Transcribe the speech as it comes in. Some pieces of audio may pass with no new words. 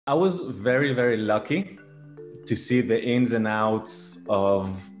I was very, very lucky to see the ins and outs of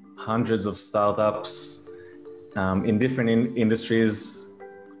hundreds of startups in different industries,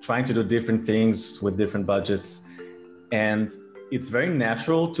 trying to do different things with different budgets. And it's very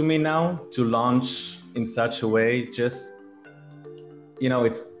natural to me now to launch in such a way. Just,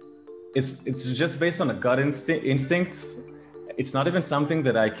 it's just based on a gut instinct. It's not even something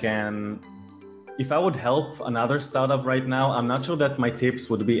that I can. If I would help another startup right now, I'm not sure that my tips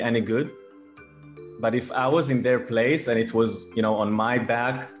would be any good. But if I was in their place and it was, on my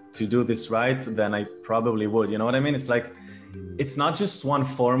back to do this right, then I probably would. You know what I mean? It's like, it's not just one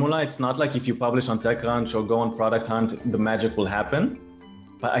formula. It's not like if you publish on TechCrunch or go on Product Hunt, the magic will happen.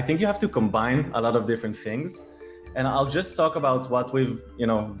 But I think you have to combine a lot of different things. And I'll just talk about what we've,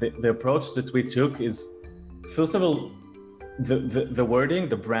 the approach that we took is, first of all, the wording,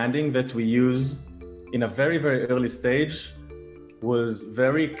 the branding that we use in a very, very early stage was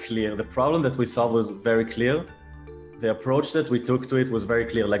very clear. The problem that we solved was very clear. The approach that we took to it was very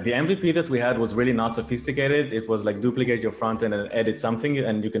clear. Like the MVP that we had was really not sophisticated. It was like duplicate your front end and edit something,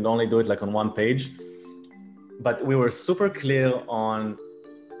 and you can only do it like on one page. But we were super clear on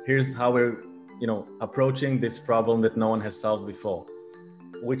here's how we're, approaching this problem that no one has solved before,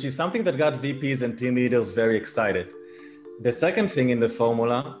 which is something that got VPs and team leaders very excited. The second thing in the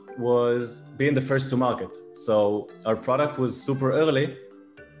formula was being the first to market. So our product was super early,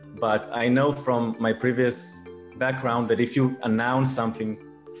 but I know from my previous background that if you announce something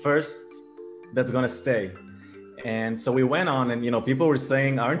first, that's going to stay. And so we went on and, people were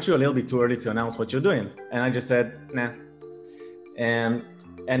saying, aren't you a little bit too early to announce what you're doing? And I just said, nah.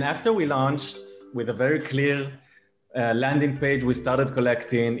 And after we launched with a very clear landing page, we started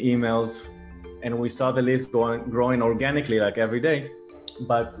collecting emails and we saw the list growing organically like every day.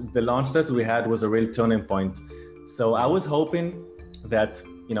 But the launch that we had was a real turning point. So I was hoping that,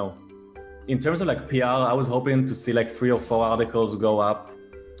 in terms of like PR, I was hoping to see like 3 or 4 articles go up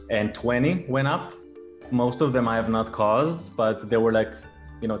and 20 went up. Most of them I have not caused, but they were like,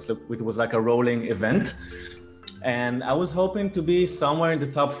 it was like a rolling event. And I was hoping to be somewhere in the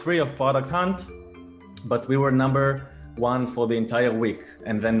top 3 of Product Hunt, but we were number 1 for the entire week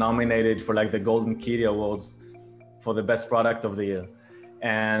and then nominated for like the Golden Kitty Awards for the best product of the year.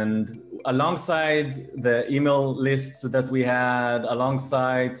 And alongside the email lists that we had,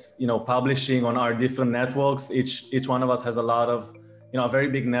 alongside, publishing on our different networks, each one of us has a lot of, a very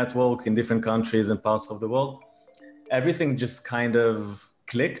big network in different countries and parts of the world. Everything just kind of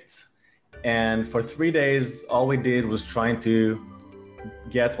clicked. And for 3 days, all we did was trying to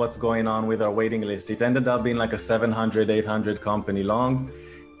get what's going on with our waiting list. It ended up being like a 700, 800 company long.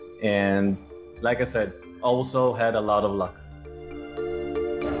 And like I said, also had a lot of luck.